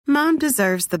Mom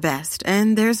deserves the best,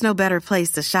 and there's no better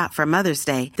place to shop for Mother's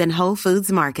Day than Whole Foods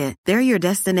Market. They're your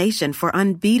destination for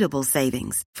unbeatable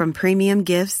savings, from premium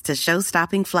gifts to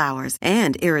show-stopping flowers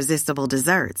and irresistible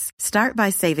desserts. Start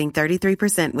by saving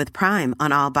 33% with Prime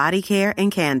on all body care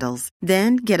and candles.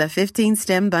 Then get a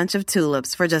 15-stem bunch of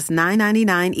tulips for just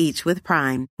 $9.99 each with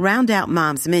Prime. Round out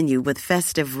Mom's menu with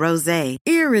festive rosé,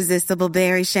 irresistible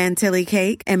berry chantilly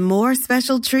cake, and more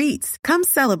special treats. Come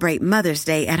celebrate Mother's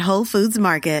Day at Whole Foods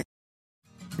Market.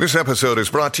 This episode is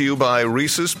brought to you by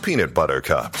Reese's Peanut Butter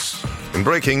Cups. In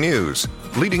breaking news,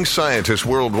 leading scientists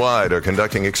worldwide are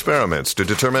conducting experiments to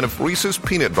determine if Reese's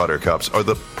Peanut Butter Cups are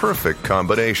the perfect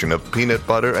combination of peanut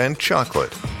butter and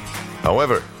chocolate.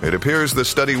 However, it appears the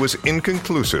study was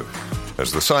inconclusive,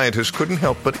 as the scientists couldn't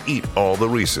help but eat all the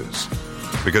Reese's.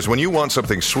 Because when you want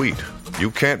something sweet, you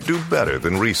can't do better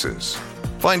than Reese's.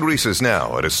 Find Reese's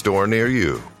now at a store near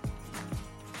you.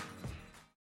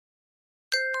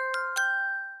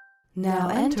 Now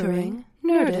entering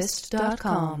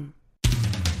Nerdist.com.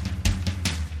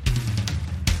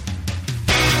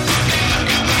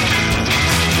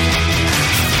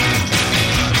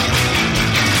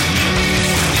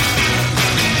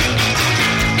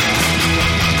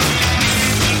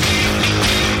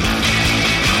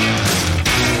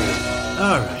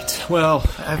 All right. Well,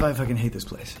 I fucking hate this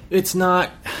place. it's not.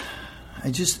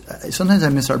 Sometimes I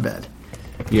miss our bed.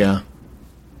 Yeah.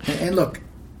 And look,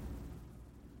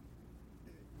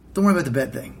 don't worry about the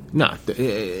bed thing. No.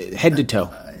 Head to toe.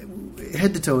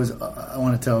 Head to toe is, I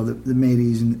want to tell the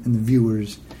mateys and the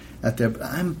viewers out there, but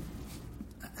I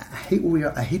hate where we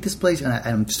are. I hate this place, and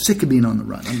I'm sick of being on the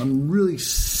run. I'm really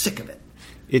sick of it.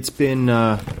 It's been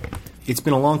a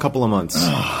long couple of months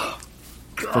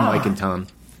for Mike and Tom.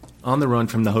 On the run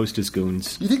from the Hostess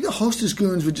Goons. You think the Hostess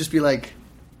Goons would just be like,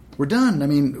 we're done? I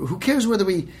mean, who cares whether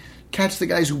we catch the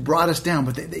guys who brought us down?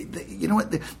 But they you know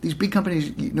what? These big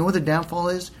companies, you know what their downfall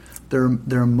is?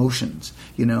 Their emotions.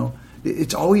 You know,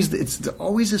 it's always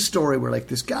a story where like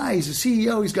this guy, he's a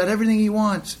CEO, he's got everything he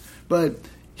wants, but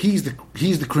he's the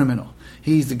criminal.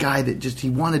 He's the guy that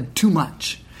he wanted too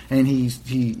much. And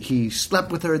he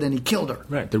slept with her, then he killed her.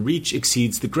 Right. The reach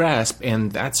exceeds the grasp,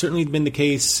 and that's certainly been the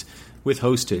case with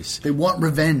Hostess. They want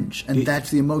revenge, and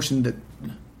that's the emotion that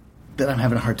I'm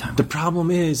having a hard time with. The problem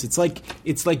is, it's like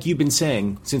you've been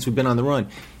saying since we've been on the run.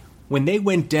 When they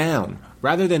went down,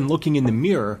 rather than looking in the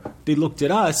mirror, they looked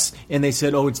at us and they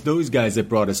said, "Oh, it's those guys that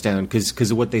brought us down," because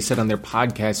of what they said on their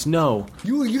podcast. No,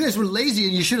 you guys were lazy,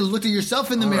 and you should have looked at yourself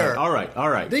in the mirror. All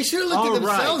right. They should have looked at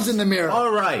themselves in the mirror.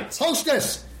 All right,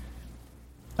 Hostess.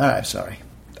 All right, sorry.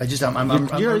 You're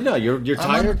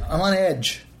tired. I'm on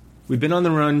edge. We've been on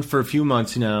the run for a few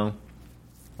months now.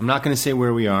 I'm not going to say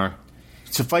where we are.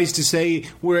 Suffice to say,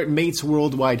 we're at Mates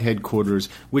Worldwide headquarters,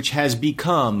 which has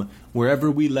become wherever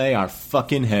we lay our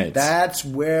fucking heads. That's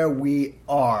where we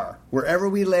are. Wherever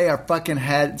we lay our fucking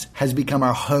heads has become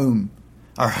our home.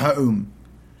 Our home.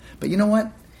 But you know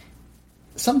what?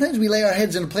 Sometimes we lay our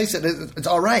heads in a place that it's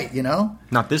all right, you know?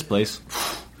 Not this place.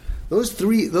 Those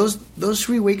 3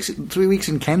 weeks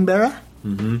in Canberra?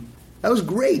 Mm-hmm. That was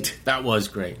great. That was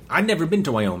great. I'd never been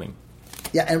to Wyoming.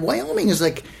 Yeah, and Wyoming is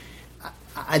like,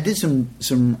 I did some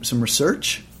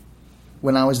research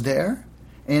when I was there,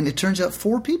 and it turns out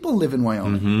 4 people live in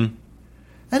Wyoming. Mm-hmm.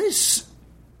 That is,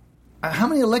 how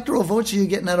many electoral votes are you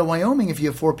getting out of Wyoming if you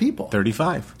have 4 people?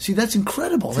 35. See, that's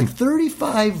incredible. Like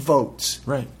 35 votes.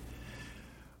 Right.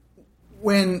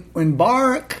 When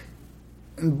Barack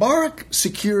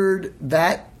secured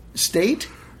that state.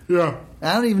 Yeah.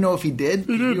 I don't even know if he did.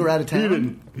 You were out of town. He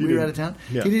didn't. We were out of town.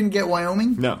 Yeah. He didn't get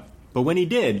Wyoming. No, but when he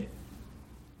did,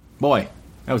 boy,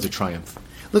 that was a triumph.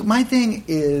 Look, my thing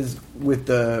is with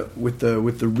the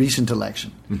recent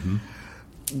election, mm-hmm.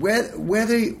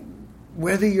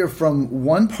 whether you're from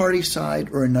one party side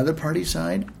or another party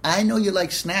side, I know you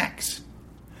like snacks.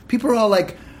 People are all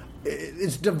like,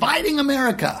 it's dividing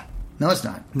America. No, it's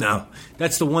not. No,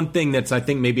 that's the one thing that's, I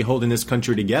think, maybe holding this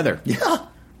country together.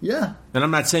 Yeah. And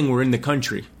I'm not saying we're in the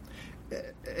country.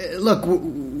 Look,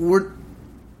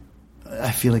 I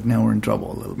feel like now we're in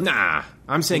trouble a little bit. Nah,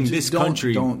 I'm saying this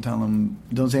country. Don't tell them.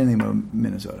 Don't say anything about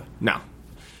Minnesota. No.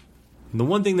 The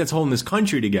one thing that's holding this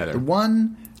country together.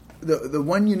 The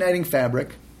one uniting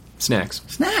fabric. Snacks.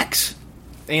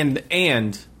 And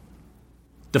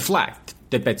the flag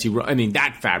that Betsy. I mean,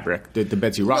 that fabric that the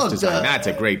Betsy Ross designed. That's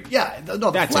a great. Yeah.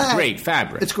 That's a great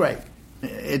fabric. It's great.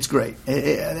 It's great.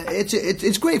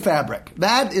 It's great fabric.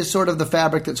 That is sort of the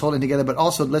fabric that's holding together, but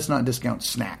also let's not discount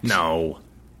snacks. No.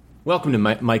 Welcome to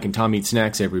Mike and Tom Eat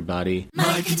Snacks, everybody.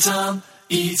 Mike and Tom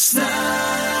Eat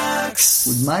Snacks.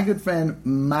 With my good friend,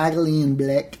 Magdalene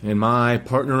Black. And my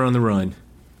partner on the run,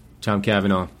 Tom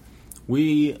Cavanaugh.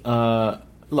 We,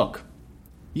 look,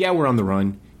 yeah, we're on the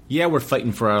run. Yeah, we're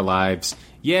fighting for our lives.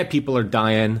 Yeah, people are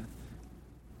dying.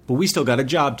 But we still got a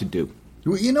job to do.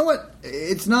 Well, you know what?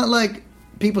 It's not like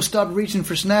people stopped reaching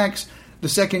for snacks the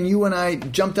second you and I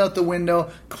jumped out the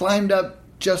window, climbed up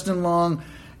Justin Long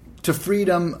to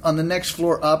freedom on the next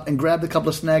floor up, and grabbed a couple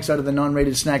of snacks out of the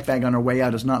non-rated snack bag on our way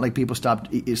out. It's not like people stopped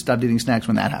eating snacks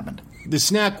when that happened. The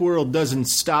snack world doesn't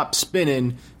stop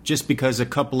spinning just because a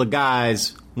couple of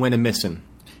guys went a-missing.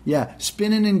 Yeah,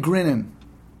 spinning and grinning.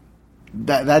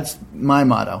 That's my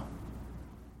motto.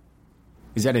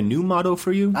 Is that a new motto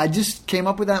for you? I just came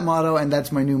up with that motto, and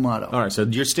that's my new motto. All right, so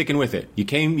you're sticking with it. You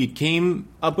came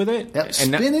up with it? Yep,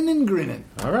 spinning and grinning.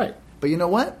 All right. But you know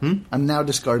what? I'm now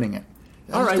discarding it.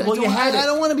 All right, well, you had it. I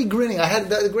don't want to be grinning. I had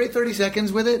the great 30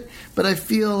 seconds with it, but I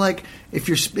feel like if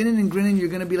you're spinning and grinning, you're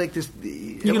going to be like this...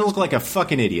 You're going to look like a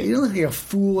fucking idiot. You're going to look like a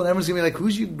fool, and everyone's going to be like,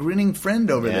 who's your grinning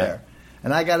friend over there?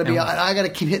 And I got to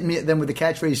keep hitting them with the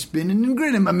catchphrase, spinning and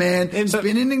grinning, my man.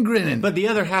 Spinning and grinning. But the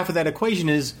other half of that equation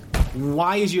is,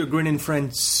 why is your grinning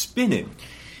friend spinning?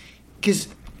 Because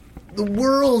the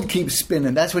world keeps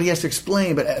spinning. That's what he has to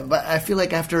explain. But I feel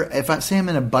like if I say I'm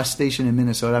in a bus station in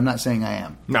Minnesota, I'm not saying I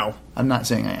am. No. I'm not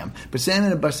saying I am. But say I'm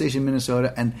in a bus station in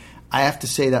Minnesota, and I have to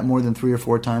say that more than 3 or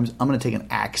 4 times, I'm going to take an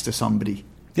axe to somebody.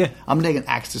 Yeah. I'm going to take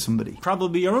an axe to somebody.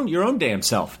 Probably your own damn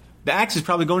self. The axe is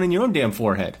probably going in your own damn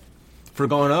forehead. For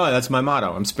going, oh, that's my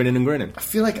motto. I'm spinning and grinning. I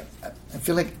feel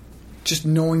like just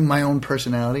knowing my own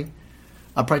personality,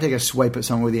 I'll probably take a swipe at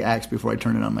someone with the axe before I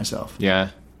turn it on myself. Yeah.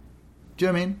 Do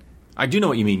you know what I mean? I do know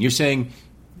what you mean. You're saying,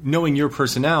 knowing your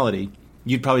personality,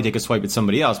 you'd probably take a swipe at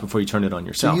somebody else before you turn it on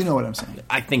yourself. So you know what I'm saying.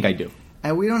 I think I do.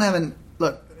 And we don't have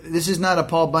look, this is not a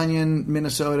Paul Bunyan,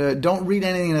 Minnesota. Don't read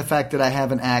anything in the fact that I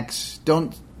have an axe.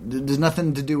 There's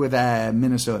nothing to do with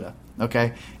Minnesota,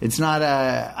 okay? It's not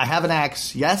I have an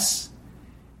axe, yes.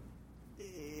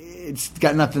 It's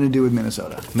got nothing to do with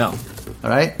Minnesota. No. All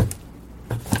right?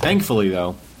 Thankfully,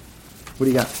 though. What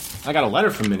do you got? I got a letter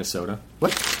from Minnesota.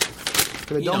 What?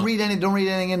 Don't read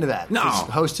anything into that. No.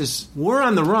 Hostess. We're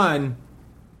on the run.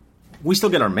 We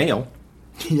still get our mail.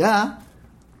 Yeah.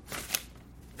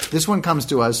 This one comes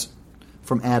to us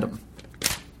from Adam.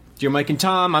 Dear Mike and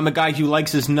Tom, I'm a guy who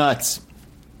likes his nuts.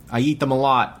 I eat them a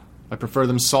lot. I prefer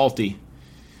them salty.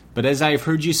 But as I have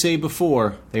heard you say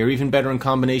before, they are even better in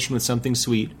combination with something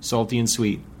sweet, salty and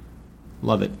sweet.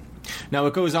 Love it. Now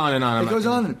it goes on and on. It goes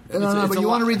on and on, but you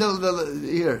want to read the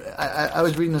here. I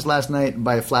was reading this last night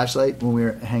by a flashlight when we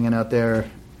were hanging out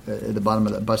there at the bottom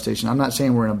of the bus station. I'm not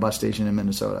saying we're in a bus station in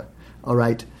Minnesota, all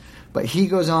right? But he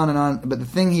goes on and on. But the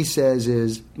thing he says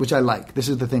is, which I like. This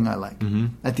is the thing I like. Mm-hmm.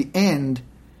 At the end,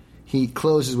 he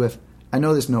closes with, "I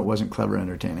know this note wasn't clever and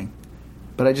entertaining,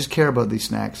 but I just care about these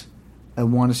snacks. I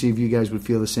want to see if you guys would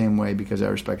feel the same way because I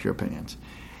respect your opinions."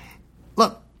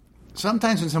 Look,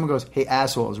 sometimes when someone goes, "Hey,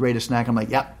 assholes, rate a snack," I'm like,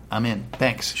 "Yep, I'm in.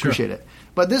 Thanks. Sure. Appreciate it."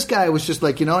 But this guy was just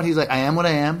like, you know what? He's like, "I am what I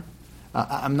am.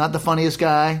 I'm not the funniest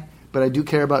guy, but I do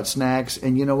care about snacks.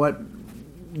 And you know what?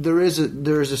 There is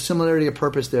a similarity of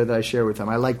purpose there that I share with him.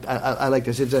 I like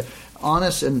this. It's a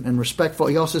honest and respectful."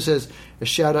 He also says, "A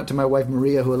shout out to my wife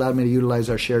Maria, who allowed me to utilize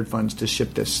our shared funds to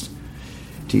ship this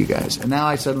to you guys." And now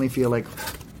I suddenly feel like,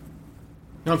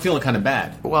 no, I'm feeling kind of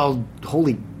bad. Well,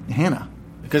 holy Hannah.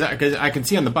 Because I can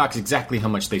see on the box exactly how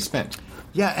much they spent.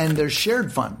 Yeah, and they're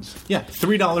shared funds. Yeah,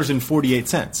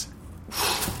 $3.48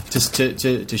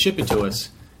 to ship it to us.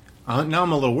 Now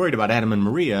I'm a little worried about Adam and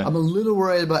Maria. I'm a little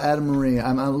worried about Adam and Maria.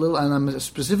 I'm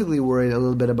specifically worried a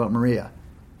little bit about Maria.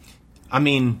 I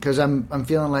mean, because I'm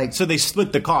feeling like, so they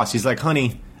split the cost. He's like,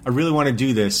 "Honey, I really want to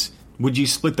do this. Would you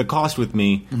split the cost with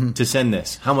me to send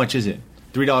this? How much is it?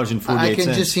 $3.48." I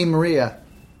can just see Maria.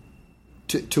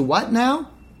 To what now?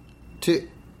 To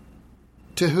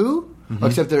who? Mm-hmm. Oh,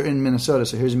 except they're in Minnesota,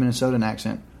 so here's a Minnesotan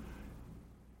accent.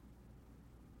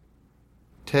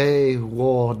 Te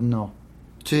no.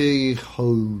 Te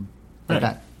ho. Like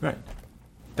that. Right.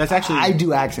 That's actually... I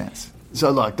do accents. So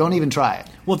look, don't even try it.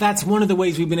 Well, that's one of the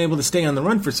ways we've been able to stay on the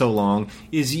run for so long.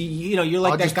 Is you're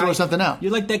like I'll that just guy. Throw something out.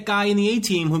 You're like that guy in the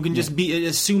A-Team who can just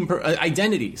assume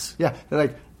identities. Yeah, they're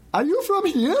like, "Are you from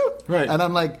here?" Right. And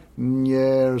I'm like,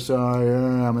 "Yes, I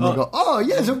am." And they go, "Oh,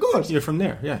 yes, of course." You're from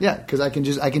there, yeah. Yeah, because I can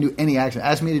do any accent.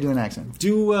 Ask me to do an accent.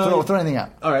 Throw anything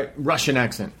out. All right, Russian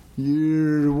accent.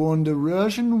 You're the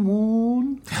Russian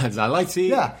one. I like to see.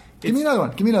 Yeah. Give me another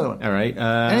one. All right.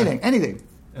 Anything.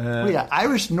 What do you got?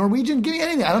 Irish, Norwegian? Give me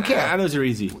anything. I don't care. Those are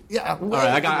easy. Yeah. All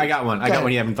right, I got one. I got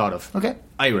one you haven't thought of. Okay.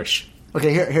 Irish.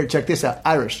 Okay, here, check this out.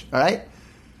 Irish, all right?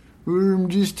 "I'm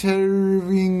just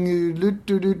having a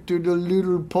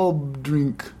little pub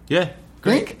drink." Yeah.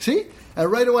 Great. Drink? See?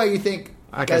 And right away you think,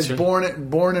 I Guy's guess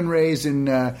born and raised in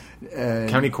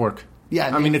County Cork.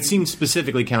 Yeah, I mean, it seems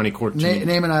specifically County Cork. To me.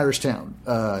 name an Irish town.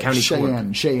 County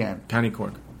Cork. Cheyenne. County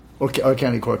Cork. Or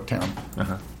County Cork town.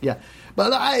 Uh-huh. Yeah.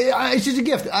 But it's just a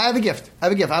gift. I have a gift.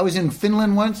 I was in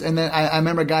Finland once, and then I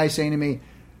remember a guy saying to me,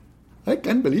 I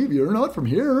can't believe you're not from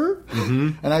here.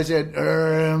 Mm-hmm. And I said,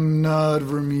 I'm not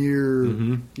from here.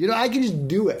 Mm-hmm. You know, I can just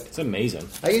do it. It's amazing.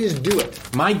 I can just do it.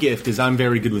 My gift is I'm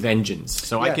very good with engines.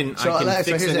 So I Yeah. can So fix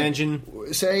here's an it.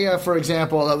 engine. Say, for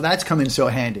example, that's come in so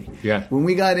handy. Yeah. When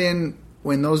we got in,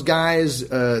 when those guys,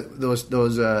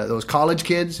 those college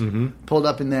kids, Mm-hmm. pulled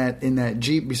up in that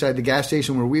Jeep beside the gas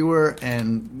station where we were,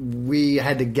 and we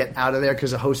had to get out of there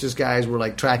because the hostess guys were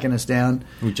like tracking us down.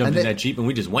 We jumped in that Jeep and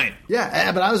we just went.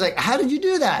 Yeah, but I was like, "How did you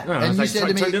do that?" Yeah, I and was you like, said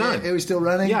to me, "Turned it on." It was still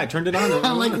running. Yeah, I turned it on.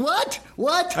 I'm like, "What?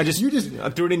 What?" I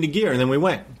threw it into gear and then we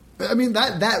went. I mean,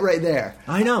 that right there.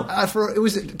 I know. It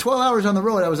was 12 hours on the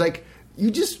road. I was like,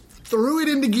 "You just threw it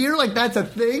into gear like that's a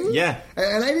thing?" Yeah.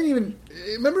 And I didn't even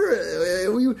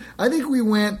remember. I think we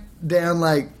went down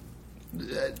like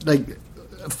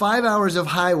 5 hours of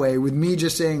highway with me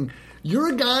just saying, "You're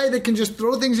a guy that can just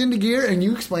throw things into gear," and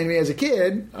you explained to me as a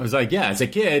kid. I was like, yeah, as a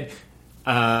kid,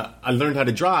 I learned how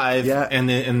to drive, Yeah.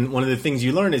 and one of the things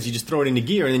you learn is you just throw it into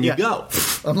gear and then you go.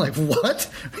 I'm like, "What?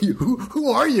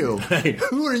 Who are you? Right.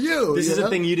 Who are you?" This You is know? a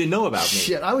thing you didn't know about me.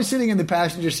 Shit, I was sitting in the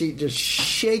passenger seat just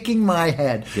shaking my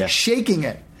head, Yeah. shaking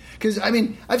it. Because, I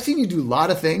mean, I've seen you do a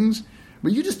lot of things,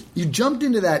 but you jumped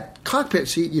into that cockpit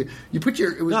seat, you put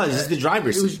your... It was, No, this is the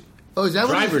driver's it was- seat. Oh, is that what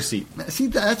it Driver's is? seat. See,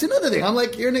 that's another thing. I'm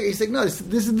like, he's like, no, this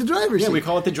is the driver's Yeah, seat. we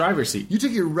call it the driver's seat. You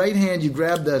took your right hand, you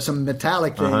grabbed some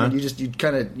metallic thing, Uh-huh. and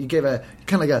you gave a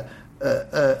kind of like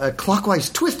a clockwise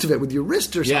twist of it with your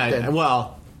wrist or something. Yeah,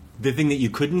 well, the thing that you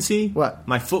couldn't see, What?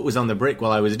 My foot was on the brake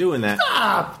while I was doing that.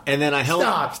 Stop! And then I held.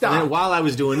 Stop! And then while I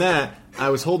was doing that, I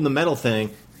was holding the metal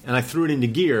thing, and I threw it into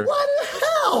gear, What the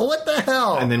hell? What the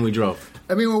hell? and then we drove.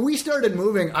 I mean, when we started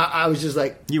moving, I was just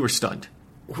like, You were stunned.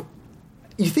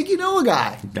 you think you know a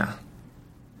guy? Nah,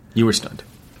 you were stunned.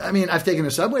 I mean, I've taken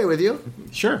a subway with you.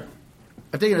 Sure.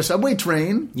 I've taken a subway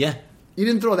train. Yeah. You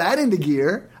didn't throw that into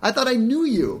gear. I thought I knew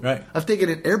you. Right. I've taken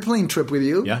an airplane trip with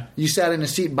you. Yeah. You sat in a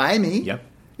seat by me. Yep.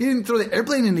 You didn't throw the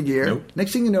airplane into gear. Nope.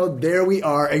 Next thing you know, there we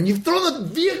are, and you've thrown the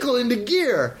vehicle into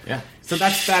gear. Yeah. So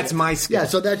that's my skill. Yeah,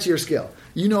 so that's your skill.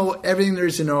 You know everything there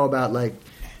is to know about, like,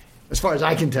 as far as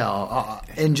I can tell,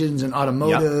 engines and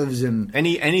automotives, and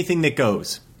anything that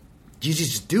goes. you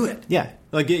just do it. Yeah.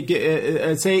 Like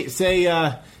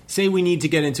say we need to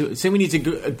get into. Say we need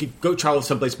to go travel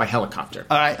someplace by helicopter.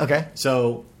 All right, okay.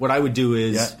 So what I would do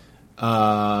is,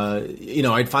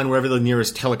 I'd find wherever the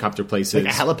nearest helicopter place is.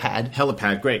 Like a helipad.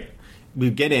 Helipad, great.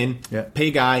 We'd get in, Yeah. pay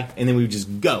a guy, and then we would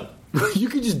just go. You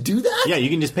can just do that? Yeah, you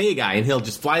can just pay a guy, and he'll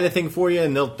just fly the thing for you,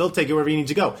 and they'll take you wherever you need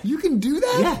to go. You can do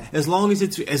that? Yeah, as long as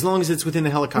it's within the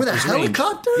helicopter's With a range.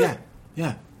 helicopter?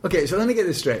 Yeah. Okay, so let me get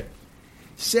this straight.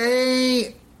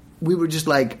 Say we were just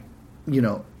like,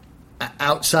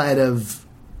 outside of,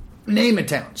 name a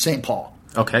town, St. Paul.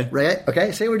 Okay. Right?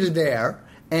 Okay, say we're just there,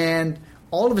 and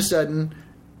all of a sudden,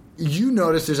 you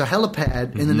notice there's a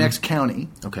helipad in the next county.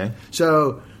 Okay.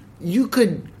 So you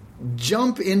could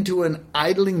jump into an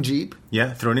idling Jeep,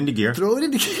 Yeah, throw it into gear. throw it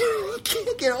into gear, you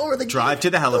can't get over the Drive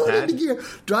gear, to the throw it helipad. into gear,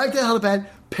 drive to the helipad,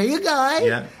 pay a guy,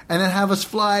 Yeah. and then have us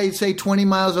fly, say, 20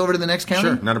 miles over to the next county?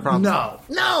 Sure, not a problem.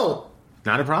 No!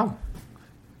 Not a problem.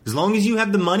 As long as you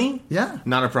have the money, Yeah.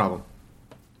 not a problem.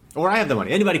 Or I have the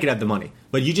money. Anybody could have the money.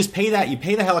 But you just pay that. You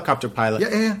pay the helicopter pilot.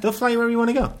 Yeah. They'll fly you wherever you want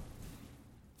to go.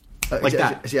 Like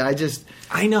that. See,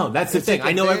 I know. That's the It's thing. like a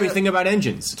I know veil- everything about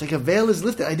engines. it's like a veil is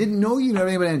lifted. I didn't know you know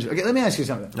anything about engines. Okay, let me ask you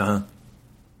something. Uh-huh.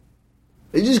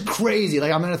 It's just crazy.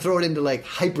 Like, I'm going to throw it into, like,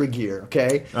 hyper gear,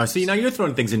 okay? See, now you're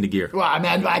throwing things into gear. Well, I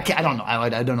mean, I don't know. I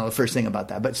don't know the first thing about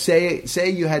that. But say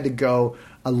you had to go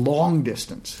a long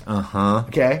distance, Uh-huh.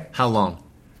 okay? How long?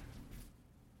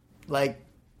 Like,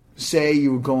 say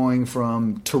you were going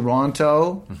from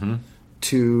Toronto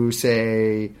to,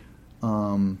 say,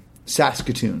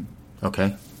 Saskatoon.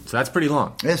 Okay. So that's pretty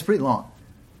long. That's pretty long.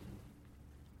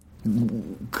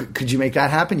 Could you make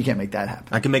that happen? You can't make that happen.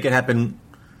 I can make it happen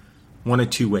one of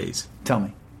two ways. Tell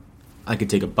me. I could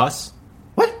take a bus.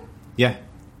 What? Yeah.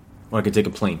 Or I could take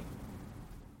a plane.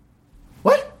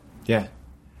 What? Yeah.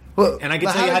 Well, And I can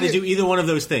but tell you how to did do either one of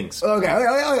those things. Okay.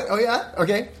 Oh, yeah?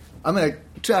 Okay. I'm going to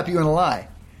trap you in a lie.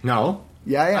 No.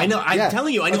 Yeah. I know. I'm Yeah.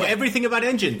 telling you, I know Okay. everything about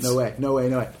engines. No way.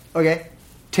 Okay.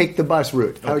 Take the bus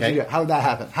route. How would Okay. you do it? How would that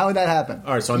happen?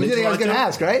 All right, so I'm in you think I was Toronto. going to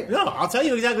ask, right? No, I'll tell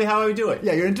you exactly how I would do it.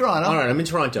 Yeah, you're in Toronto. All right, I'm in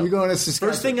Toronto. You're going to Saskatoon.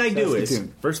 First thing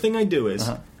I do is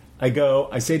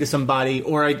I say to somebody,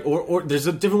 or there's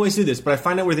a different ways to do this, but I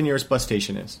find out where the nearest bus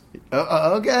station is.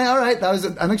 Okay, all right. That was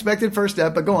an unexpected first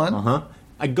step, but go on. Uh-huh.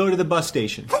 I go to the bus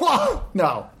station.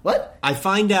 No. What? I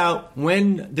find out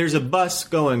when there's a bus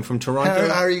going from Toronto.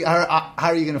 How are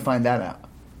you going to find that out?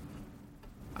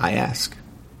 I ask.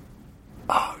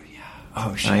 Oh, yeah.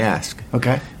 Oh, shit. I ask.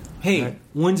 Okay. Hey,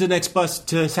 when's the next bus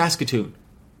to Saskatoon?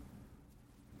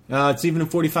 It's even in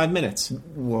 45 minutes.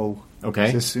 Whoa.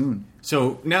 Okay. Just soon.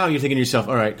 So now you're thinking to yourself,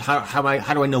 all right, how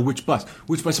do I know which bus?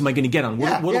 Which bus am I going to get on?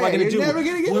 What am I going to do? Never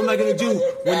gonna get what am I going to do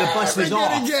when the bus is off?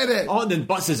 Never gonna get it. Oh, the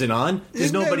bus isn't on.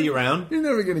 There's nobody around. You're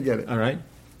never going to get it. All right.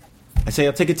 I say,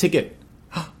 I'll take a ticket.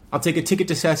 I'll take a ticket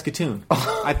to Saskatoon.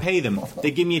 I pay them.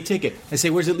 They give me a ticket. I say,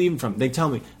 where's it leaving from? They tell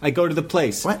me. I go to the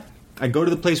place. What? I go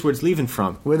to the place where it's leaving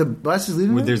from. Where the bus is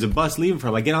leaving Where from? there's a bus leaving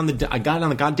from. I got on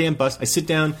the goddamn bus. I sit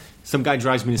down. Some guy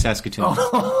drives me to Saskatoon.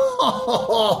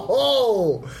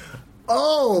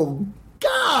 Oh,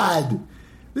 God.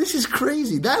 This is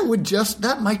crazy. That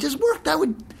might just work. That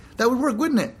would work,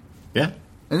 wouldn't it? Yeah.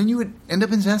 And then you would end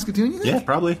up in Saskatoon, you think? Yeah,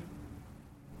 probably.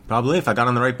 Probably if I got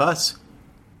on the right bus.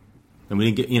 And we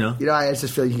didn't get, I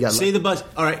just feel like you got Say the bus.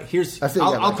 All right, here's. I feel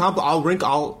you got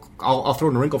lucky. I'll throw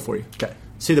in a wrinkle for you. Okay.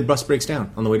 Say the bus breaks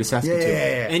down on the way to Saskatoon.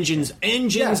 Yeah. Engines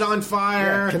Yeah. on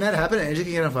fire. Yeah. Can that happen? An engine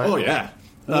can get on fire? Oh, yeah.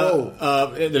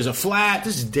 Whoa. There's a flat.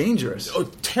 This is dangerous. Oh,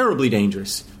 terribly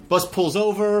dangerous. Bus pulls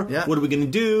over. Yeah. What are we going to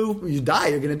do? You die.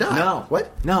 You're going to die. No.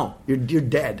 What? No. You're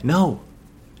dead. No.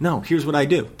 Here's what I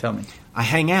do. Tell me. I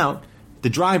hang out. The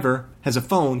driver has a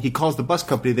phone. He calls the bus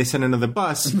company. They send another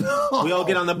bus. No. We all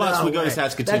get on the bus. No we go way. to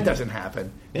Saskatoon. That doesn't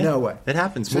happen. Yeah, No way. That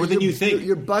happens So more than you think.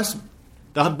 Your bus...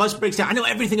 The bus breaks down. I know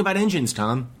everything about engines,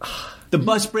 Tom. The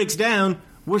bus breaks down.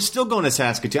 We're still going to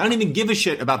Saskatoon. I don't even give a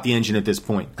shit about the engine at this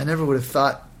point. I never would have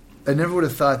thought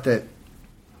that...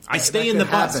 I stay in could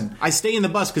the bus. happen. I stay in the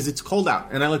bus because it's cold out,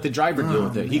 and I let the driver deal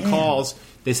with it. He man. calls.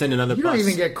 They send another You bus. don't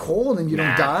even get cold and you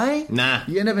Nah. don't die? Nah.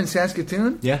 You end up in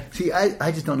Saskatoon? Yeah. See,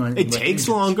 I just don't know anything It about takes engines.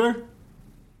 longer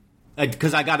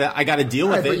because I gotta deal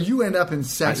All with right, it. but you end up in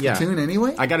Saskatoon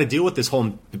anyway? I got to deal with this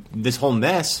whole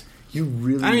mess. You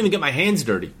really... I don't even get my hands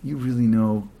dirty. You really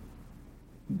know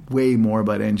way more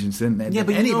about engines than Yeah,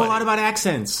 but anybody. you know a lot about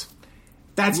accents.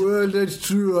 Well, that's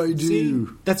true, I do.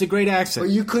 See, that's a great accent.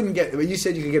 But you couldn't get... But you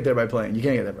said you could get there by plane. You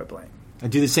can't get there by plane. I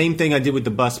do the same thing I did with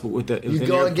the bus, but with the You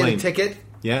go and get a ticket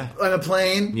Yeah. on a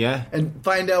plane. Yeah. And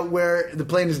find out where the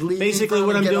plane is leaving. Basically, from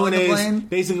what and I'm get on doing the is plane.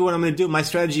 basically what I'm going to do. My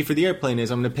strategy for the airplane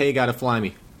is I'm going to pay a guy to fly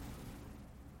me.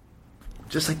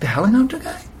 Just like the helicopter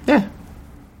guy? Yeah.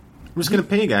 I'm just going to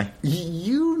pay a guy.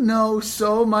 You know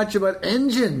so much about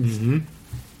engines. Mm-hmm.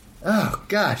 Oh,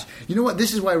 gosh. You know what?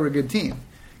 This is why we're a good team.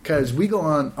 Because we go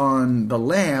on the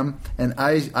lam, and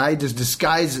I just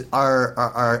disguise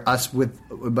our us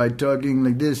by talking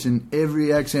like this, and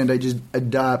every accent I just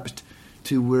adopt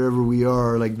to wherever we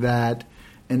are like that,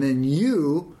 and then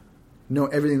you know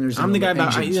everything there's. I'm the guy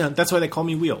about engines. that's why they call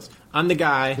me Wheels. I'm the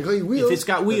guy. They call you Wheels? If it's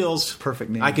got wheels, That's a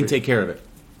perfect name I can for it. take care of it.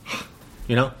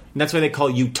 And that's why they call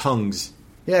you Tongues.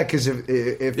 Yeah, because if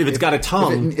it's got a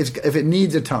tongue- if it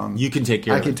needs a tongue, You can take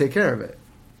care I of can it. take care of it.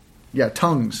 Yeah,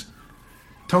 tongues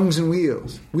and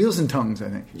wheels, wheels and tongues. I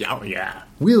think Oh yeah.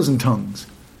 wheels and tongues.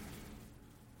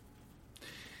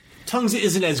 Tongues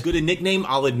isn't as good a nickname,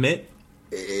 I'll admit.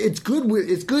 It's good.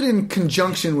 It's good in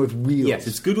conjunction with wheels. Yes,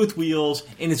 it's good with Wheels,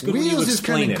 and it's good when you Wheels is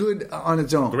explain kind it. of good on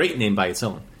its own. Great name by its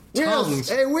own. Wheels. Tongues.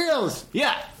 Hey, wheels.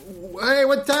 Yeah. Hey,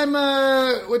 what time?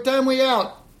 What time we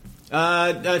out?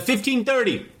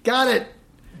 15:30. Got it.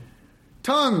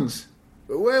 Tongues.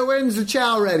 When's the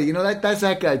chow ready? You know that's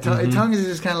that guy. Tongues is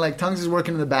just kind of like Tongues is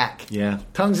working in the back. Yeah.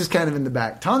 Tongues is kind of in the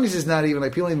back. Tongues is not even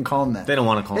like people don't even call him that. They don't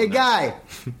want to call Hey him that. guy,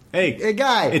 Hey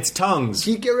guy. It's Tongues.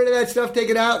 can you get rid of that stuff? Take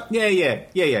it out.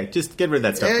 Yeah. Just get rid of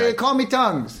that stuff. Hey, guy. call me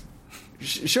Tongues.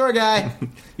 Sure, guy.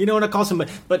 You know what I call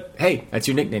somebody? But hey, that's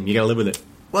your nickname. You gotta live with it.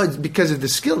 Well, it's because of the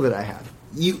skill that I have.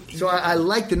 So I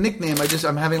like the nickname.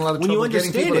 I'm having a lot of When you trouble getting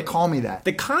understand people it, to call me that.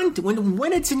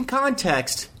 When it's in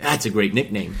context, that's a great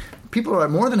nickname. People are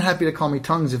more than happy to call me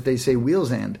Tongues if they say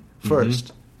Wheels and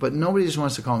first, but nobody just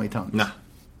wants to call me Tongues. Nah,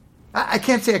 I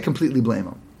can't say I completely blame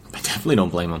them. I definitely don't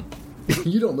blame them.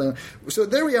 You don't blame them. So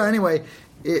there we are anyway.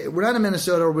 We're not in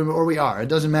Minnesota, or we are. It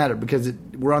doesn't matter because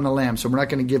we're on the lam, so we're not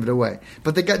going to give it away.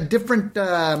 But they got different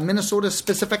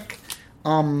Minnesota-specific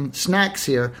snacks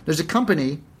here. There's a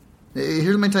company.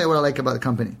 Here, let me tell you what I like about the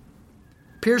company.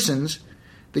 Pearson's.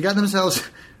 They've crowned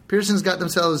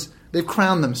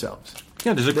themselves.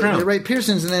 Yeah, there's a crown. They write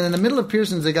Pearson's, and then in the middle of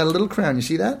Pearson's, they got a little crown. You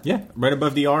see that? Yeah, right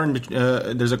above the R, and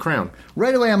there's a crown.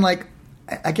 Right away, I'm like,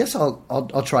 I guess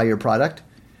I'll try your product.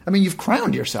 I mean, you've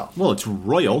crowned yourself. Well, it's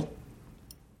royal.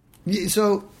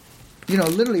 So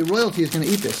literally royalty is going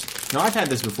to eat this. No, I've had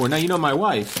this before. Now, you know my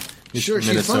wife is Sure, from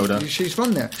Minnesota. she's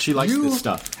from there. She likes this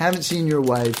stuff. Haven't seen your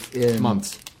wife in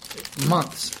Months.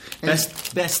 And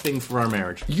Best thing for our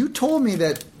marriage. you told me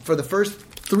that for the first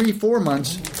 3-4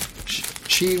 months,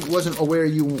 she wasn't aware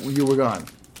you were gone.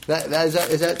 Is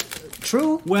that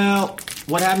true? Well,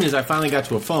 what happened is I finally got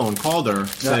to a phone, called her,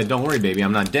 said, Yeah. "Don't worry, baby,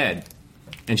 I'm not dead."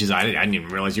 And she's like, I didn't even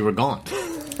realize you were gone.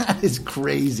 That is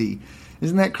crazy.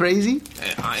 Isn't that crazy?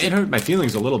 It hurt my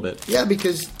feelings a little bit. Yeah,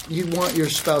 because you'd want your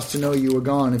spouse to know you were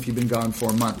gone if you've been gone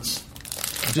 4 months.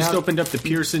 Just opened up the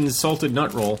Pearson's salted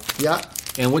nut roll, Yeah.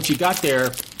 and what you got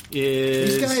there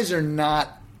is... These guys are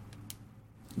not...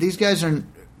 These guys are...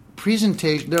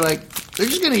 Presentation... They're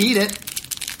just going to eat it.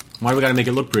 Why do we got to make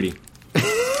it look pretty?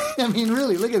 I mean,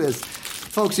 really, look at this.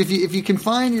 Folks, if you can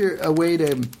find a way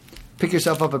to pick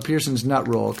yourself up a Pearson's nut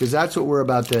roll, because that's what we're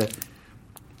about to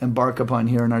embark upon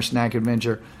here in our snack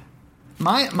adventure.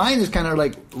 Mine is kind of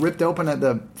like ripped open at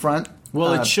the front.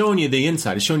 Well, it's showing you the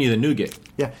inside. It's showing you the nougat.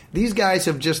 Yeah, these guys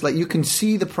have just you can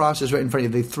see the process right in front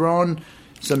of you. They've thrown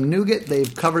some nougat,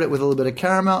 they've covered it with a little bit of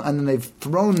caramel, and then they've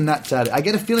thrown nuts at it. I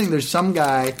get a feeling there's some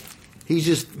guy, he's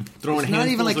just Throwing it's not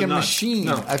even handfuls like of a nuts. machine.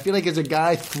 No. I feel like it's a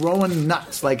guy throwing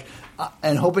nuts,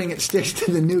 and hoping it sticks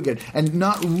to the nougat, and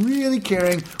not really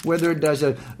caring whether it does.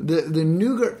 The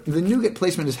nougat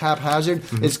placement is haphazard.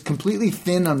 Mm-hmm. It's completely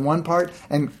thin on one part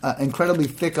and incredibly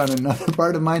thick on another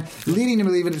part of mine, leading to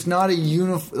believe it's not a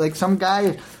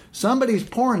uniform. Somebody's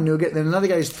pouring nougat, and another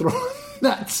guy's throwing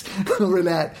nuts over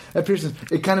that. At Pearson's,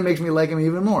 it kind of makes me like him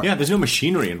even more. Yeah, there's no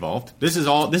machinery involved. This is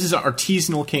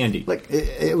artisanal candy. Like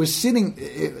it was sitting,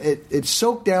 it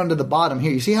soaked down to the bottom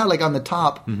here. You see how on the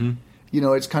top,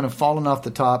 it's kind of fallen off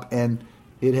the top, and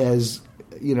it has,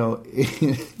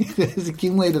 it has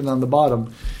accumulated on the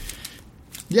bottom.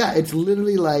 Yeah, it's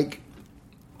literally like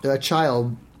a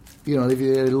child, if you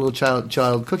had a little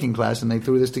child cooking class and they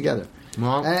threw this together.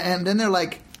 Well- And then they're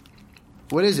like,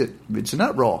 what is it? It's a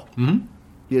nut roll. Mm-hmm.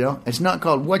 It's not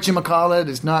called whatchamacallit.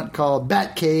 It's not called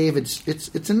Bat Cave.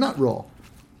 It's a nut roll.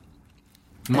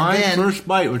 My then- first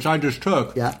bite, which I just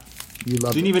took, Yeah, you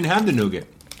love didn't it. even have the nougat.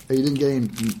 Oh, you didn't get any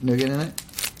nougat in it?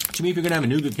 To me, if you're going to have a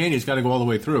nougat candy, it's got to go all the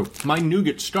way through. My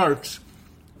nougat starts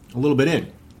a little bit in.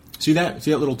 See that?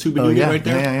 See that little tube of nougat right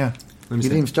there? Yeah. Let me You see.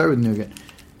 didn't even start with nougat.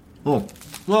 Oh.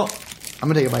 Well, I'm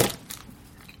going to take a bite.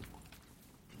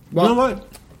 you know what?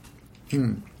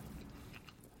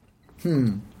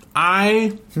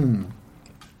 I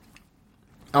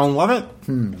don't love it.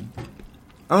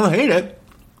 I don't hate it.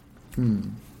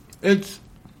 It's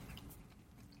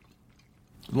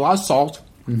a lot of salt.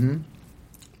 And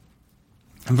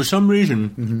for some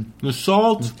reason, the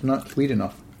salt It's not sweet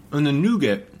enough. and the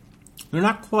nougat, they're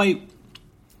not quite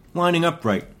lining up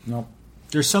right. No.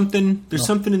 There's something in the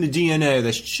DNA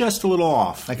that's just a little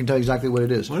off. I can tell you exactly what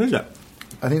it is. What is that?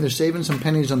 I think they're saving some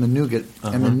pennies on the nougat.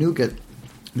 And the nougat,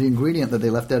 the ingredient that they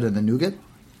left out in the nougat,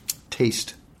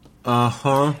 taste.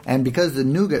 Uh-huh. And because the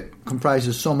nougat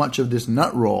comprises so much of this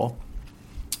nut roll,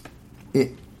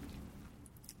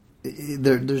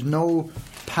 there's no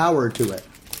power to it.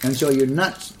 And so your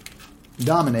nuts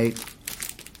dominate.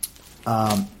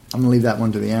 I'm going to leave that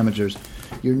one to the amateurs.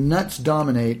 Your nuts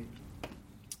dominate,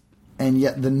 and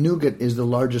yet the nougat is the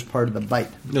largest part of the bite.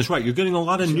 That's right. You're getting a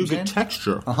lot of See what I'm nougat saying?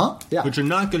 texture. Uh-huh. Yeah. But you're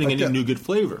not getting Right any there. nougat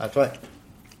flavor. That's right.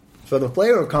 So the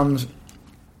flavor comes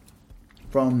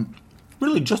from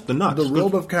Really just the nuts. the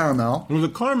robe of caramel. Well, the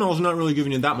caramel's not really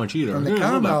giving you that much either. And the Yeah,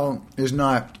 a little bit. caramel is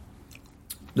not...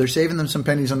 They're saving them some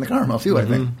pennies on the caramel, too, I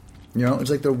think. It's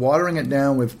like they're watering it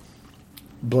down with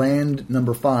bland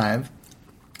number 5,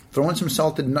 throwing some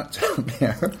salted nuts out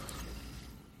there.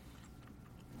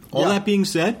 All Yeah. that being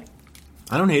said,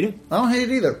 I don't hate it. I don't hate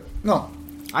it either. No.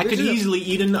 I This could is a- easily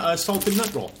eat a salted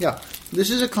nut roll. Yeah. This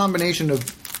is a combination of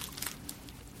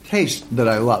taste that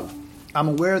I love. I'm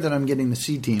aware that I'm getting the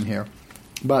C team here,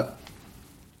 but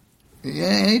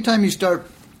anytime you start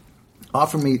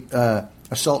offering me a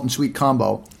salt and sweet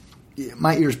combo,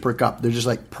 my ears perk up. They're just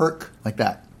like perk like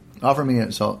that. Offer me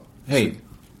a salt. Hey,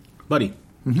 buddy,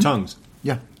 tongues.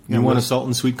 Yeah. You want a salt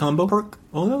and sweet combo? Perk.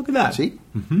 Oh, look at that. See?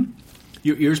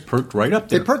 Your ears perked right up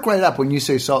They there. perk right up when you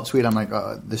say salt sweet. I'm like,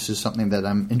 oh, this is something that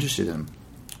I'm interested in.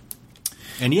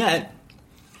 And yet,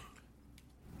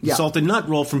 the Yeah. salted nut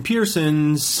roll from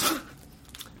Pearson's,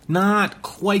 not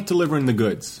quite delivering the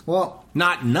goods. Well,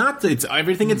 Not it's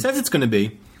everything it says it's going to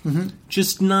be,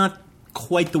 just not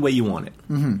quite the way you want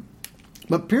it.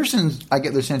 but Pearson's, I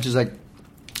get the sense is like,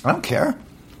 I don't care.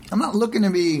 I'm not looking to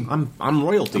be. I'm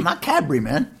royalty. I'm not Cadbury,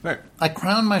 man. Right. I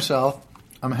crown myself.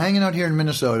 I'm hanging out here in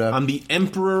Minnesota. I'm the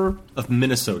emperor of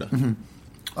Minnesota.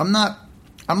 I'm not.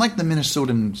 I'm like the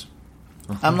Minnesotans.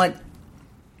 I'm like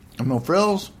I have no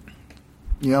frills.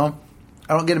 You know,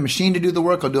 I don't get a machine to do the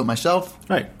work. I'll do it myself.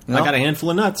 Right. You know? I got a handful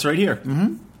of nuts right here.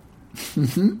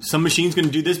 Mm-hmm. Some machine's going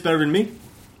to do this better than me.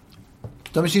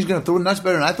 Some machine's going to throw nuts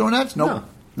better than I throw nuts? Nope.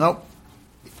 Nope.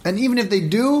 And even if they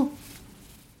do,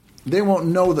 they won't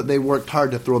know that they worked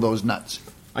hard to throw those nuts.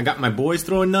 I got my boys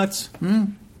throwing nuts.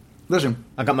 Listen,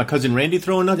 I got my cousin Randy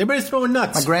throwing nuts. Everybody's throwing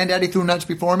nuts. my granddaddy threw nuts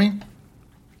before me.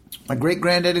 My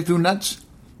great-granddaddy threw nuts.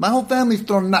 My whole family's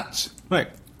thrown nuts. Right.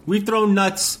 We've thrown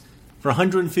nuts for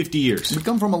 150 years. We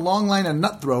come from a long line of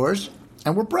nut throwers,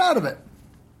 and we're proud of it.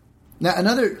 Now,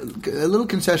 a little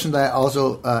concession that I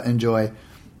also enjoy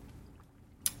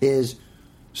is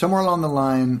somewhere along the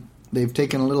line, they've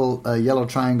taken a little yellow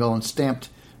triangle and stamped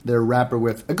their wrapper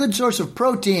with a good source of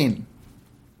protein.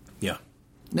 Yeah.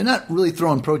 They're not really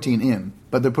throwing protein in,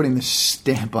 but they're putting this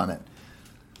stamp on it.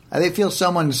 They feel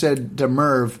someone said to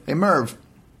Merv, "Hey, Merv,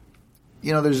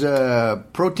 you know, there's a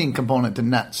protein component to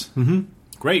nuts." Mm-hmm.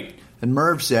 Great. And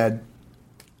Merv said,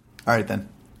 "All right, then.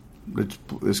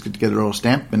 Let's get together a little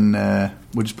stamp, and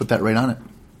we'll just put that right on it."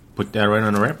 Put that right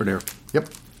on the wrapper there. Yep.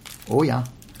 Oh, yeah.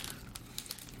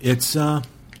 It's,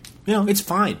 it's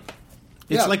fine.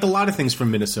 It's Yeah. like a lot of things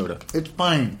from Minnesota. It's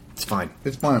fine. It's fine.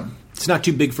 It's fine. It's not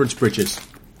too big for its britches.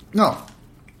 No.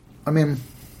 I mean,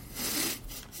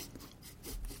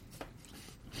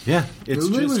 Yeah. It's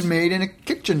it was made in a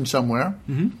kitchen somewhere.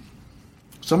 Mm-hmm.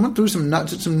 Someone threw some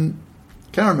nuts at some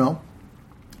caramel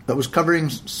that was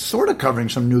sort of covering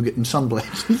some nougat in some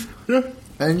places. Yeah.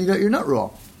 And you got your nut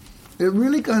roll. It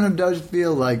really kind of does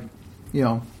feel like, you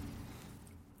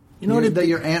know that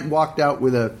your aunt walked out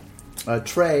with a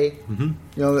tray. Mm-hmm.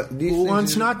 You know, these Who things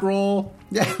wants nut roll?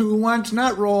 Yeah, who wants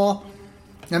nut roll?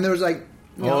 And there was like,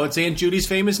 It's Aunt Judy's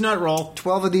famous nut roll.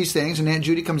 12 of these things, and Aunt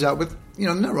Judy comes out with,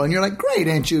 nut roll. And you're like, great,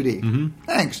 Aunt Judy. Mm-hmm.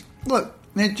 Thanks. Look,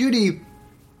 Aunt Judy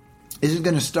isn't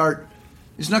going to start,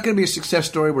 it's not going to be a success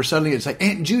story where suddenly it's like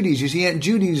Aunt Judy's. You see Aunt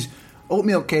Judy's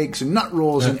oatmeal cakes and nut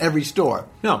rolls in every store.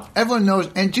 No. Everyone knows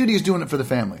Aunt Judy is doing it for the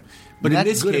family. But And in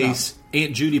that's this good case,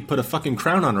 Aunt Judy put a fucking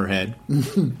crown on her head.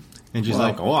 And she's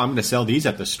like, I'm going to sell these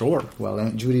at the store. Well,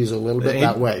 Aunt Judy's a little bit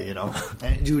that way,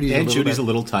 Aunt Judy's a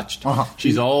little touched. Uh-huh.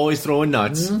 She's always throwing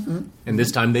nuts, and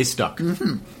this time they stuck.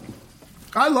 Mm-hmm.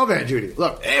 I love Aunt Judy.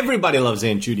 Look. Everybody loves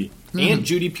Aunt Judy. Mm-hmm. Aunt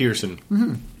Judy Pearson.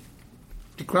 Mm-hmm.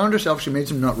 She crowned herself. She made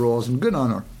some nut rolls, and good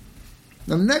on her.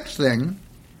 The next thing...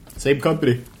 Same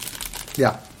company.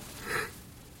 Yeah.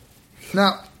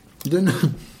 Now,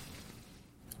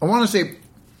 I want to say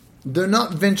they're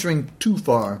not venturing too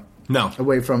far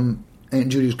away from Aunt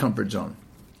Judy's comfort zone.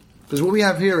 Because what we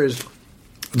have here is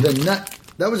the nut.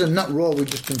 That was a nut roll we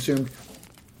just consumed.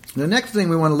 The next thing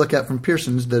we want to look at from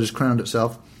Pearson's that has crowned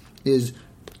itself is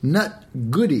Nut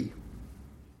Goody.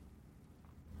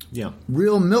 Yeah.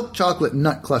 Real milk chocolate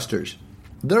nut clusters.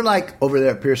 They're like over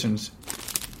there at Pearson's.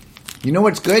 You know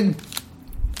what's good?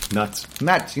 Nuts.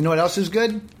 Nuts. You know what else is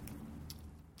good?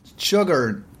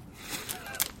 Sugar.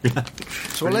 Yeah.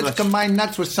 So let's combine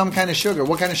nuts with some kind of sugar.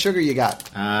 What kind of sugar you got?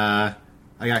 I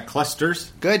got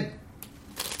clusters. Good.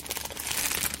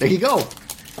 There you go.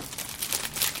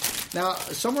 Now,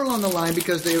 somewhere along the line,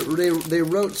 because they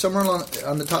wrote somewhere along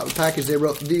on the top of the package, they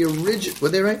wrote the original. Were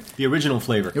they right? The original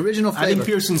flavor. The original flavor. I think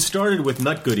Pearson started with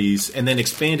nut goodies and then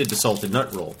expanded to salted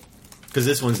nut roll. Because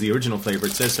this one's the original flavor.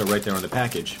 It says so right there on the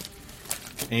package.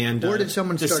 And or did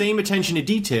someone the start... same attention to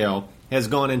detail has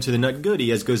gone into the nut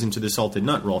goodie as goes into the salted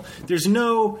nut roll. There's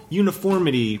no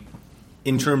uniformity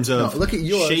in terms of look at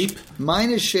yours. Shape.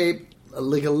 Mine is shaped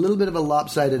like a little bit of a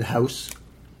lopsided house.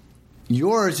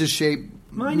 Yours is shaped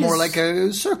more like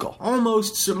a circle.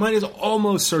 Mine is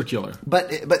almost circular.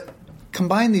 But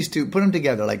combine these two, put them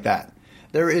together like that.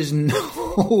 There is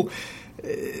no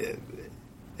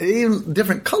even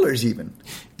different colors even.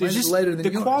 There's just lighter than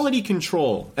the yours. quality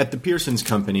control at the Pearson's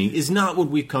company is not what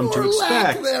we've come to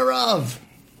expect. Lack thereof.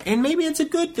 And maybe it's a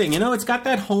good thing. It's got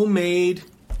that homemade,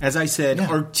 as I said,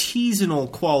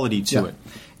 artisanal quality to it.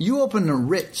 You open a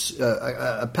Ritz,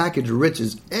 a package of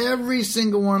Ritzes, every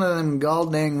single one of them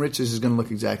goddamn Ritzes is going to look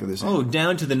exactly the same. Oh,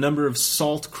 down to the number of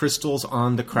salt crystals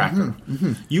on the cracker.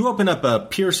 Mm-hmm. You open up a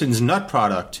Pearson's nut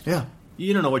product,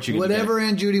 you don't know what you're going to get. Whatever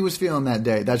Aunt Judy was feeling that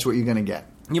day, that's what you're going to get.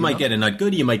 You might get a nut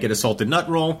goodie, you might get a salted nut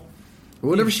roll.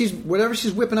 Whatever she's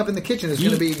whipping up in the kitchen is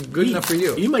going to be good enough for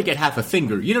you. You might get half a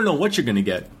finger. You don't know what you're going to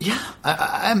get. Yeah.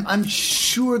 I'm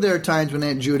sure there are times when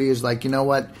Aunt Judy is like, you know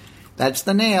what, that's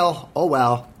the nail. Oh,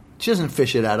 well. She doesn't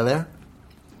fish it out of there.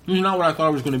 This is not what I thought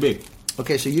it was going to be.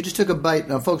 Okay, so you just took a bite.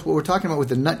 Now, folks, what we're talking about with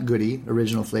the Nut Goodie,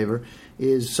 original flavor,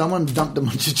 is someone dumped a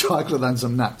bunch of chocolate on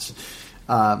some nuts.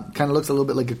 Kind of looks a little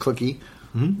bit like a cookie.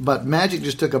 Mm-hmm. But Magic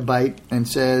just took a bite and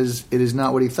says it is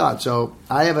not what he thought. So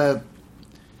I have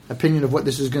opinion of what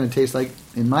this is going to taste like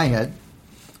in my head.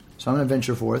 So I'm going to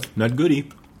venture forth. Nut Goody.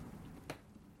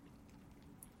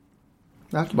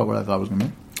 That's about what I thought it was going to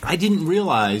be. I didn't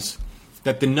realize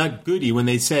that the Nut Goody, when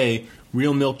they say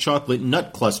real milk chocolate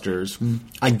nut clusters,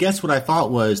 I guess what I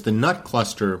thought was the nut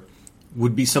cluster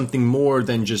would be something more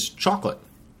than just chocolate,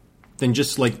 than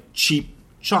just like cheap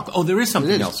chocolate. Oh, there is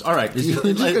something else. All right.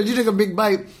 You took a big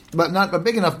bite, but not a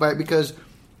big enough bite because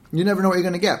you never know what you're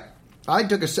going to get. I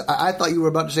thought you were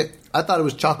about to say, I thought it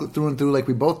was chocolate through and through like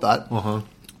we both thought. Uh-huh.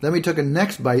 Then we took a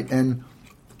next bite and...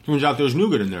 Turns out there's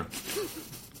nougat in there.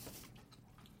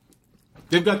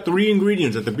 They've got 3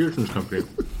 ingredients at the Beerson's Company.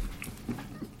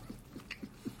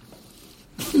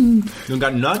 They've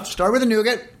got nuts. Start with the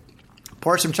nougat,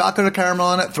 pour some chocolate or caramel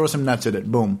on it, throw some nuts in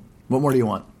it. Boom. What more do you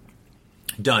want?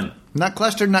 Done. Nut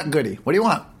cluster, nut goody. What do you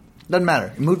want? Doesn't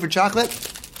matter. You mood for chocolate?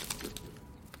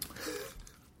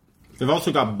 They've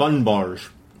also got bun bars.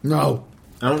 No.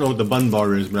 I don't know what the bun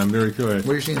bar is, but I'm very curious.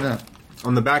 Where are you seeing that?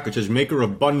 On the back, it says maker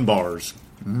of bun bars.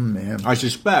 Man. I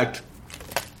suspect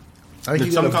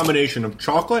it's some combination of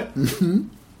chocolate,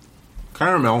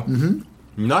 caramel,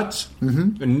 nuts,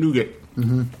 and nougat.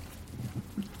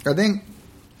 I think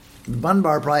the bun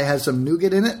bar probably has some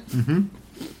nougat in it.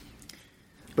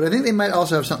 But I think they might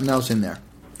also have something else in there.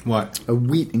 What? A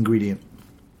wheat ingredient.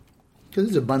 Because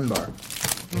it's a bun bar.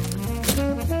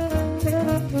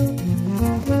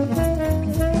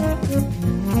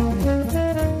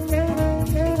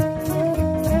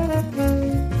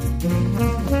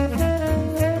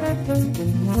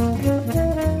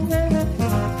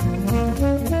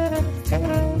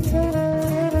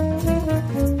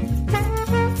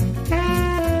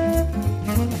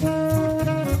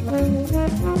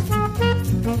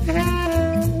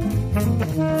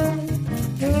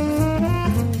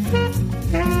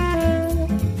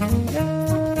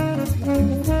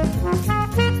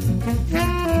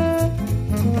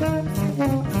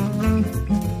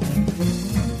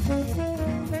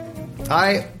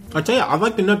 I tell you, I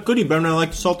like the Nut Goody better than I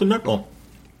like the salted nut roll.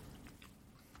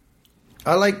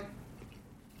 I like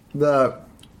the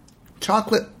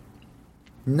chocolate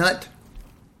nut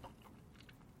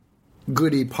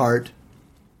goody part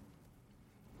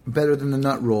better than the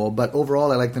nut roll, but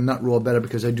overall I like the nut roll better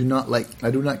because I do not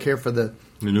care for the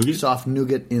nougat? soft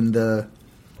nougat in the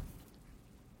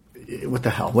what the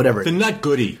hell, whatever. The Nut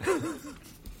Goody.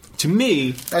 To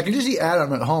me, I can just see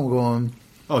Adam at home going,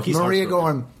 he's Maria heartbroken.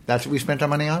 going, that's what we spent our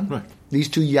money on? Right. These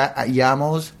two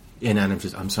yamos? And Adam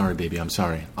says, "I'm sorry, baby. I'm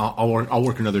sorry. I'll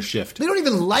work another shift. They don't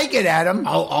even like it, Adam.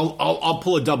 I'll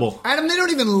pull a double, Adam, they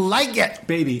don't even like it.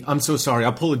 baby. I'm so sorry.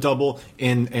 I'll pull a double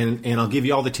and I'll give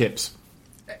you all the tips.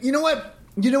 You know what?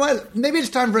 Maybe it's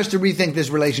time for us to rethink this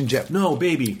relationship. No,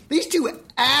 baby. These two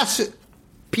ass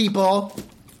people.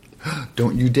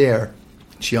 Don't you dare.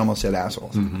 She almost said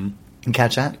assholes. Mm-hmm. And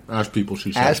catch that? Ass people,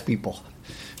 she said. Ass people.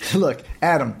 Look,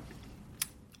 Adam,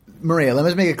 Maria, let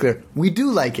me make it clear. We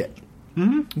do like it.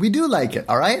 Mm-hmm. We do like it,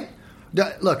 all right?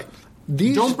 Look,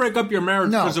 these... Don't break up your marriage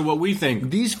No. because of what we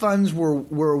think. These funds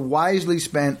were wisely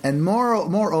spent, and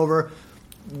moreover,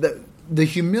 the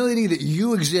humility that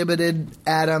you exhibited,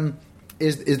 Adam,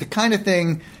 is the kind of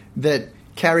thing that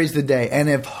carries the day. And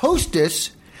if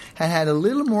Hostess had a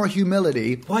little more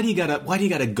humility, Why do you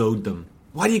gotta goad them?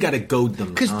 Why do you gotta goad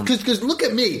them? Because look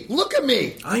at me. Look at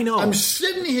me. I know. I'm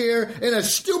sitting here in a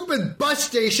stupid bus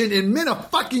station in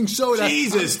Minnesota.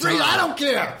 Jesus, I'm free. Tom. I don't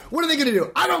care. What are they going to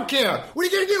do? I don't care. What are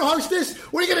you going to do, Hostess?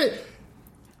 What are you going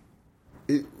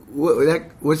to...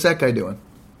 What's that guy doing?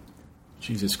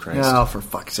 Jesus Christ. Oh, for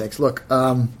fuck's sakes. Look,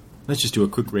 Let's just do a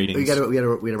quick rating. we gotta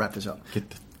wrap this up. Get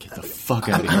the fuck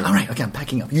out of here. All right, okay, I'm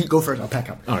packing up. You go first. I'll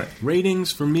pack up. All right.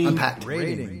 Ratings for me. Unpacked.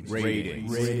 Ratings.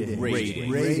 Ratings.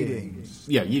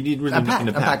 Yeah, you need really Unpack. nothing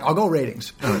to Unpack. pack. I'll go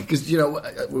ratings. Because,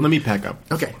 Let me pack up.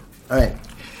 Okay. All right.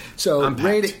 So, Unpacked.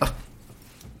 rating...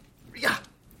 Yeah.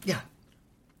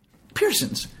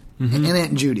 Pearson's and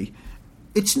Aunt Judy.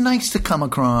 It's nice to come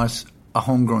across a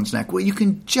homegrown snack where you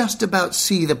can just about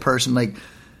see the person, like,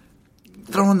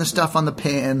 throwing the stuff on the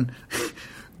pan,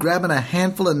 grabbing a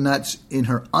handful of nuts in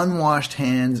her unwashed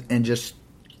hands and just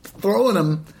throwing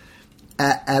them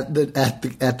at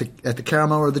the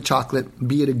caramel or the chocolate,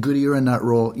 be it a goodie or a nut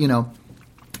roll,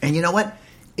 And you know what?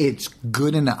 It's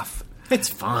good enough. It's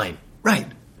fine. Right.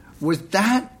 Was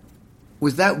that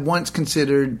once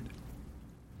considered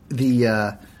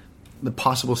the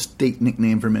possible state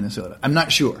nickname for Minnesota? I'm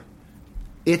not sure.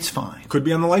 It's fine. Could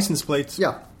be on the license plates.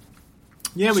 Yeah.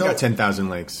 Yeah, we So- got 10,000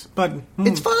 lakes, but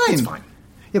It's fine. It's fine.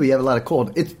 Yeah, but you have a lot of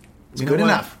cold. It's You know good what?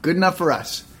 enough. Good enough for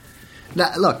us.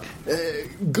 Now, look,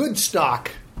 good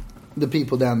stock the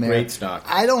people down there. Great stock.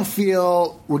 I don't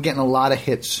feel we're getting a lot of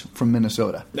hits from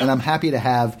Minnesota. No. And I'm happy to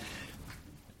have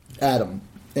Adam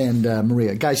and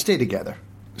Maria. Guys, stay together.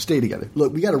 Stay together.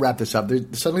 Look, we got to wrap this up.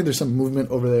 Suddenly there's some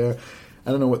movement over there.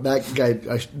 I don't know what that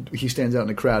guy, he stands out in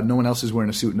the crowd. No one else is wearing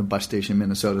a suit in a bus station in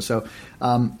Minnesota. So,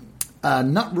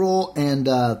 Nut Roll and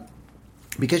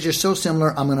because you're so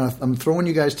similar, I'm throwing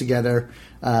you guys together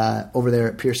over there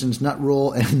at Pearson's. Nut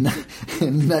Roll and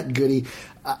Nut Goody.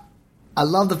 I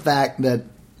love the fact that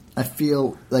I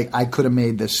feel like I could have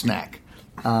made this snack,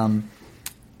 and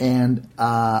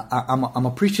I'm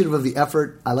appreciative of the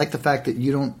effort. I like the fact that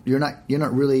you're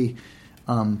not really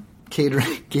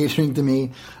catering to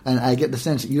me, and I get the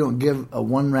sense that you don't give a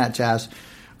one rat's ass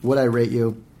what I rate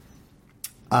you.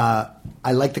 I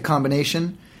like the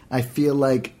combination. I feel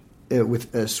like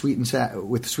with sweet and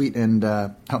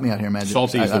help me out here, Magic.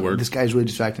 Salty is the word. This guy's really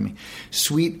distracting me.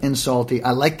 Sweet and salty.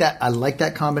 I like that. I like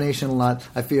that combination a lot.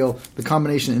 I feel the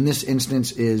combination in this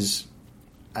instance is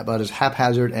about as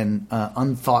haphazard and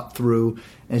unthought through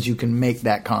as you can make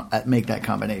that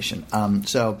combination.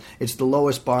 So it's the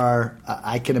lowest bar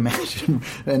I can imagine,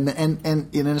 and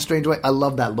in a strange way, I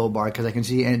love that low bar because I can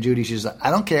see Aunt Judy. She's like,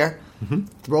 I don't care. Mm-hmm.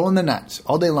 Throwing the nuts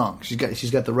all day long.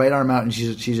 She's got the right arm out and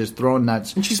she's just throwing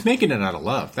nuts. And she's making it out of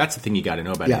love. That's the thing you got to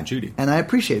know about Aunt Judy. And I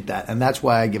appreciate that, and that's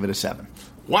why I give it a 7.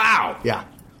 Wow. Yeah.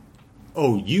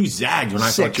 Oh, you zagged when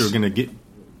 6. I thought you were going to get.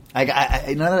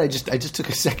 I know that I just took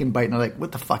a second bite and I'm like,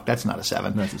 what the fuck? That's not a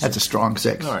 7. That's a strong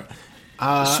 6. All right.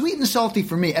 Sweet and salty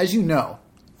for me, as you know,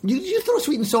 you throw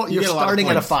sweet and salt, you're get a lot of starting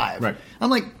at a points. 5. Right.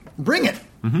 I'm like, bring it,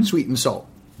 sweet and salt.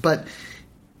 But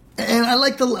and I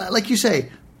like you say.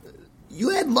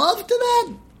 You add love to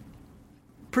that?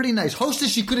 Pretty nice.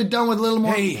 Hostess, you could have done with a little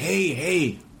more.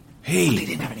 Hey. They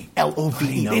didn't have any LOV.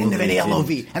 They didn't have any LOV.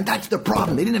 And that's the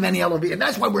problem. They didn't have any LOV. And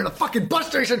that's why we're in a fucking bus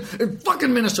station in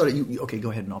fucking Minnesota. Okay,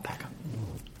 go ahead and I'll pack up.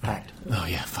 Packed. Oh,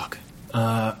 yeah, fuck.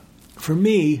 For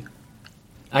me,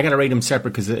 I got to rate them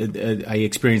separate because I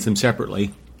experience them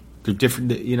separately. They're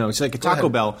different. It's like a Taco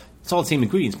Bell. It's all the same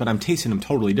ingredients, but I'm tasting them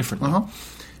totally differently.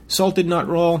 Salted nut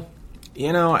roll.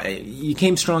 You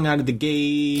came strong out of the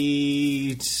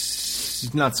gate,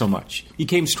 not so much. You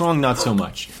came strong, not so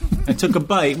much. I took a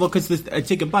bite. Well, because I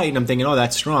take a bite and I'm thinking, oh,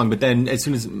 that's strong. But then as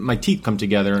soon as my teeth come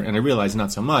together and I realize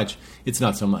not so much, it's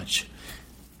not so much.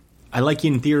 I like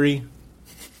you in theory.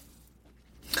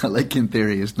 I like you in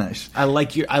theory is nice. I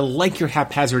like your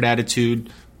haphazard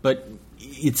attitude, but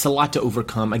it's a lot to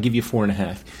overcome. I give you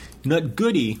 4.5. Nut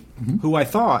Goody, who I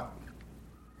thought.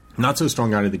 Not so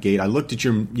strong out of the gate. I looked at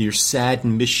your sad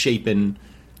and misshapen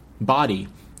body,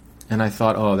 and I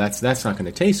thought, oh, that's not going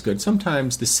to taste good.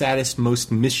 Sometimes the saddest,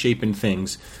 most misshapen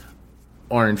things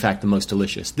are, in fact, the most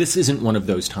delicious. This isn't one of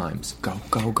those times.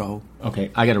 Go. Okay,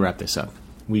 I got to wrap this up.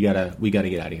 We gotta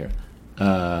get out of here.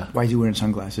 Why are you wearing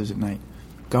sunglasses at night?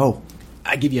 Go.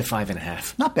 I give you a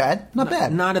 5.5. Not bad. Not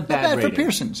bad. Not a bad for rating.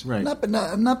 Pearson's. Right.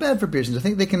 Not bad for Pearson's. I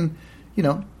think they can,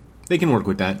 They can work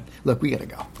with that. Look, we got to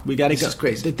go. We got to go. This is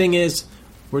crazy. The thing is,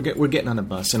 we're getting on a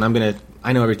bus, and I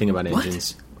know everything about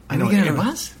engines. I know everything. on a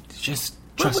bus? Just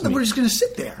trust me. We're just going to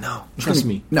sit there. No, trust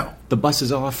me. No. The bus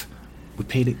is off. We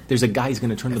paid it. There's a guy who's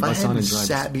going to turn the bus on and drive.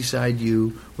 If I hadn't sat beside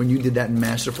you when you did that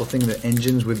masterful thing, the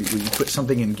engines, where you put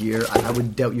something in gear, I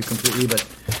would doubt you completely, but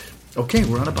okay,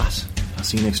 we're on a bus. I'll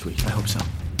see you next week. I hope so.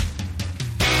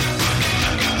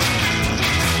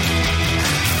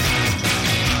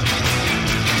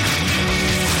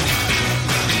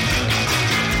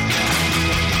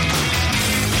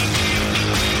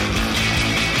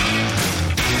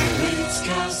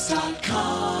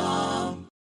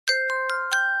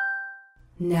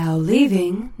 Now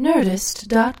leaving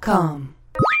Nerdist.com.